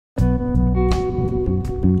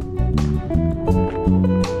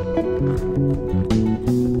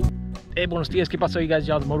buenos dias, ¿qué pasó, you guys?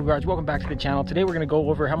 Y'all, the Motor Garage. Welcome back to the channel. Today we're going to go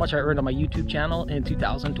over how much I earned on my YouTube channel in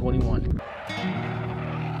 2021.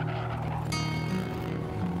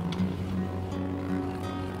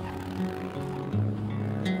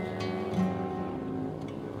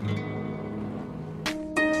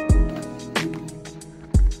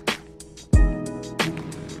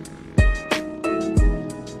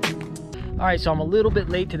 Alright, so I'm a little bit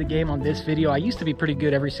late to the game on this video. I used to be pretty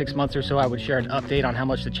good. Every 6 months or so I would share an update on how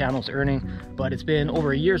much the channel's earning, but it's been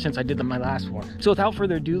over a year since I did my last one. So without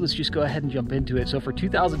further ado, let's just go ahead and jump into it. So for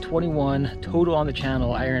 2021, total on the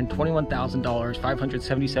channel, I earned $21,000,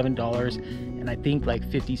 $577, and I think like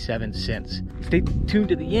 57 cents. Stay tuned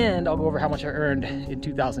to the end. I'll go over how much I earned in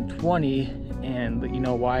 2020 and let you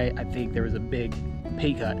know why I think there was a big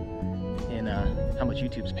pay cut in how much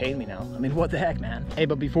YouTube's paying me now. I mean, what the heck, man? Hey,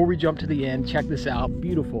 but before we jump to the end, check this out.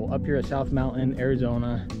 Beautiful up here at South Mountain,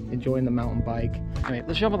 Arizona, enjoying the mountain bike. Anyway,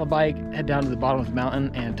 let's jump on the bike, head down to the bottom of the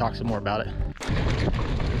mountain and talk some more about it.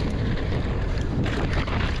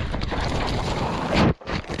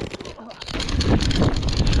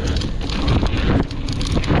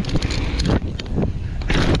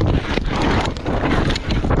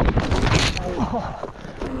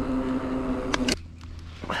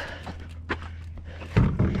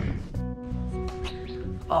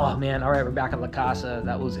 Oh man, all right, we're back at La Casa.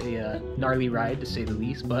 That was a gnarly ride to say the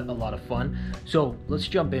least, but a lot of fun. So let's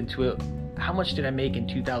jump into it. How much did I make in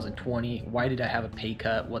 2020? Why did I have a pay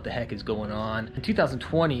cut? What the heck is going on? In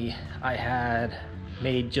 2020, I had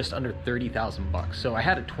made just under 30,000 bucks. So I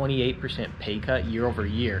had a 28% pay cut year over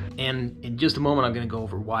year. And in just a moment, I'm gonna go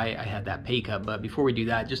over why I had that pay cut. But before we do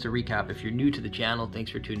that, just to recap, if you're new to the channel, thanks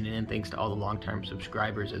for tuning in. Thanks to all the long-term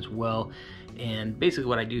subscribers as well. And basically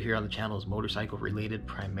what I do here on the channel is motorcycle related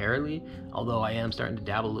primarily, although I am starting to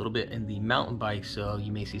dabble a little bit in the mountain bike, so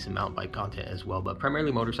you may see some mountain bike content as well, but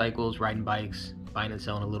primarily motorcycles, riding bikes, buying and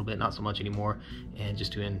selling a little bit, not so much anymore, and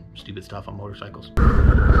just doing stupid stuff on motorcycles.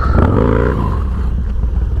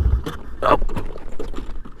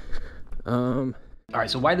 All right,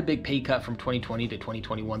 so why the big pay cut from 2020 to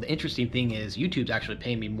 2021? The interesting thing is YouTube's actually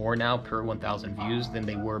paying me more now per 1,000 views than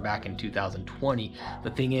they were back in 2020. The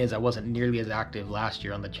thing is, I wasn't nearly as active last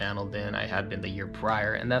year on the channel than I had been the year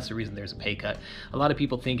prior, and that's the reason there's a pay cut. A lot of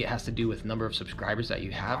people think it has to do with number of subscribers that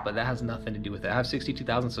you have, but that has nothing to do with it. I have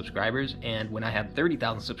 62,000 subscribers, and when I had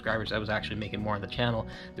 30,000 subscribers, I was actually making more on the channel.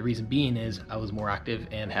 The reason being is I was more active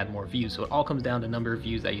and had more views. So it all comes down to number of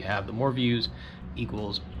views that you have. The more views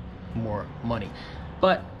equals more money.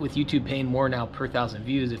 But with YouTube paying more now per 1,000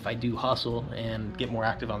 views, if I do hustle and get more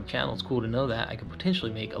active on the channel, it's cool to know that I could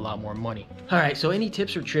potentially make a lot more money. All right, so any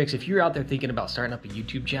tips or tricks, if you're out there thinking about starting up a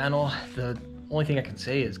YouTube channel, the only thing I can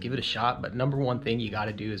say is give it a shot, but number one thing you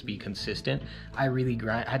gotta do is be consistent. I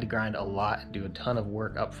had to grind a lot and do a ton of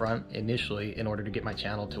work up front initially in order to get my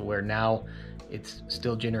channel to where now it's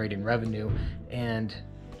still generating revenue. And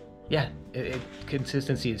yeah,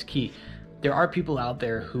 consistency is key. There are people out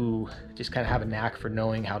there who just kind of have a knack for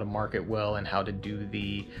knowing how to market well and how to do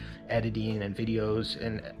the editing and videos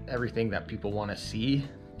and everything that people want to see.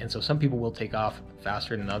 And so some people will take off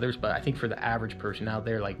faster than others, but I think for the average person out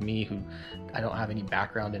there like me, who I don't have any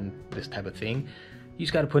background in this type of thing, you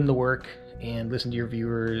just got to put in the work and listen to your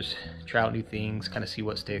viewers, try out new things, kind of see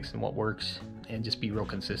what sticks and what works, and just be real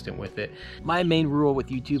consistent with it. My main rule with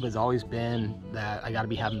YouTube has always been that I got to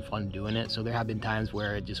be having fun doing it. So there have been times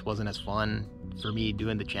where it just wasn't as fun for me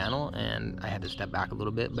doing the channel and I had to step back a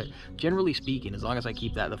little bit, but generally speaking, as long as I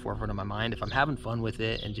keep that at the forefront of my mind, if I'm having fun with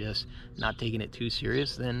it and just not taking it too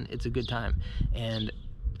serious, then it's a good time. And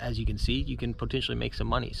as you can see, you can potentially make some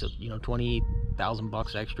money. So, you know, 20,000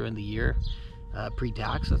 bucks extra in the year,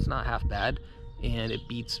 pre-tax, that's not half bad. And it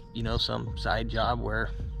beats, you know, some side job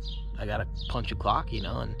where I gotta punch a clock, you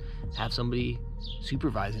know, and have somebody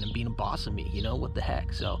supervising and being a boss of me, you know, what the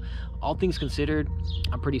heck. So all things considered,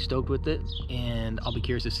 I'm pretty stoked with it, and I'll be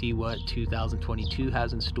curious to see what 2022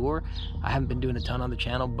 has in store. I haven't been doing a ton on the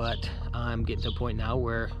channel, but I'm getting to a point now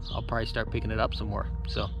where I'll probably start picking it up some more.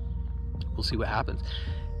 So we'll see what happens.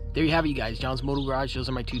 There you have it, you guys. John's Motor Garage. Those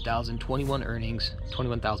are my 2021 earnings.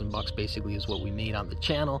 21,000 bucks basically is what we made on the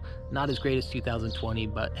channel. Not as great as 2020,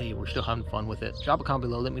 but hey, we're still having fun with it. Drop a comment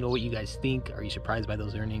below. Let me know what you guys think. Are you surprised by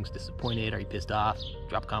those earnings? Disappointed? Are you pissed off?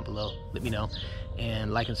 Drop a comment below. Let me know.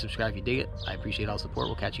 And like and subscribe if you dig it. I appreciate all the support.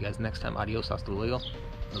 We'll catch you guys next time. Adios. Hasta luego.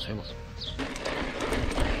 Nos vemos.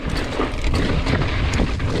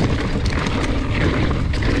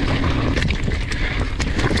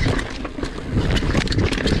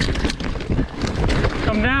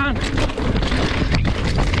 Come down.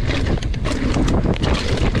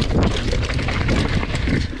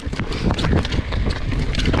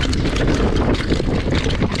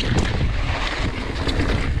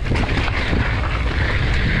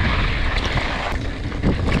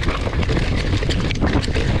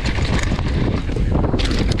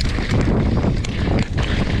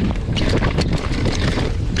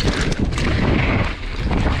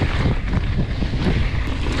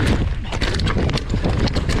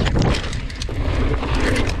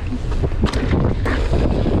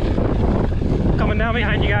 down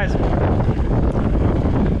behind you guys.